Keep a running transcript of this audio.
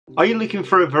Are you looking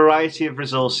for a variety of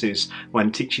resources when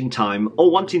teaching time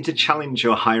or wanting to challenge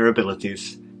your higher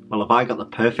abilities? Well, have I got the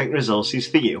perfect resources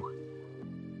for you?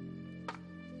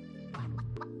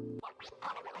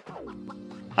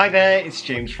 Hi there, it's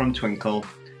James from Twinkl.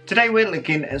 Today we're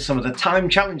looking at some of the time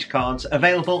challenge cards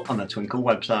available on the Twinkl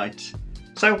website.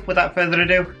 So without further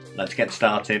ado, let's get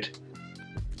started.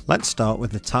 Let's start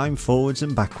with the time forwards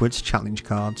and backwards challenge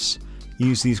cards.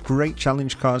 Use these great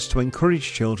challenge cards to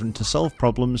encourage children to solve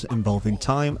problems involving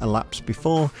time elapsed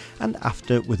before and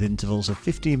after with intervals of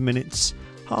 15 minutes,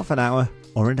 half an hour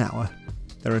or an hour.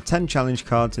 There are 10 challenge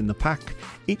cards in the pack,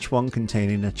 each one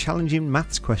containing a challenging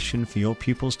maths question for your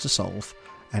pupils to solve.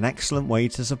 An excellent way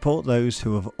to support those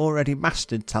who have already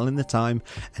mastered telling the time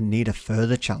and need a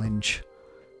further challenge.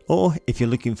 Or if you're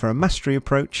looking for a mastery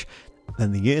approach,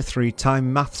 then the Year 3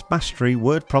 Time Maths Mastery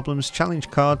Word Problems Challenge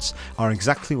cards are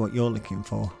exactly what you're looking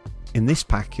for. In this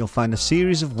pack you'll find a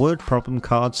series of word problem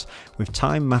cards with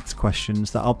time maths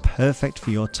questions that are perfect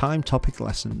for your time topic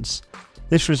lessons.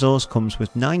 This resource comes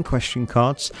with 9 question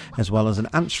cards as well as an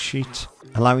answer sheet,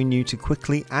 allowing you to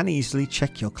quickly and easily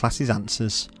check your class's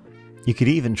answers. You could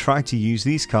even try to use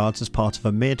these cards as part of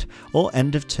a mid or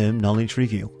end of term knowledge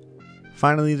review.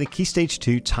 Finally, the Key Stage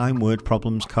 2 Time Word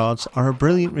Problems cards are a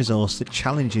brilliant resource that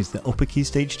challenges the upper Key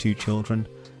Stage 2 children.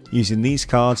 Using these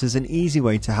cards is an easy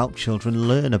way to help children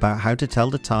learn about how to tell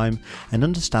the time and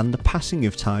understand the passing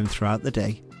of time throughout the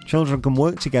day. Children can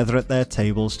work together at their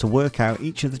tables to work out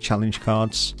each of the challenge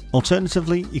cards.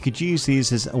 Alternatively, you could use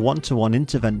these as a one-to-one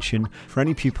intervention for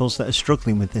any pupils that are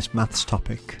struggling with this maths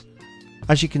topic.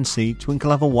 As you can see,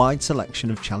 Twinkl have a wide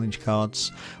selection of challenge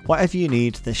cards. Whatever you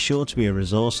need, there's sure to be a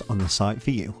resource on the site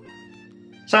for you.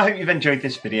 So I hope you've enjoyed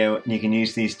this video and you can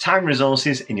use these time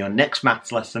resources in your next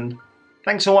maths lesson.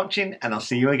 Thanks for watching and I'll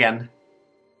see you again.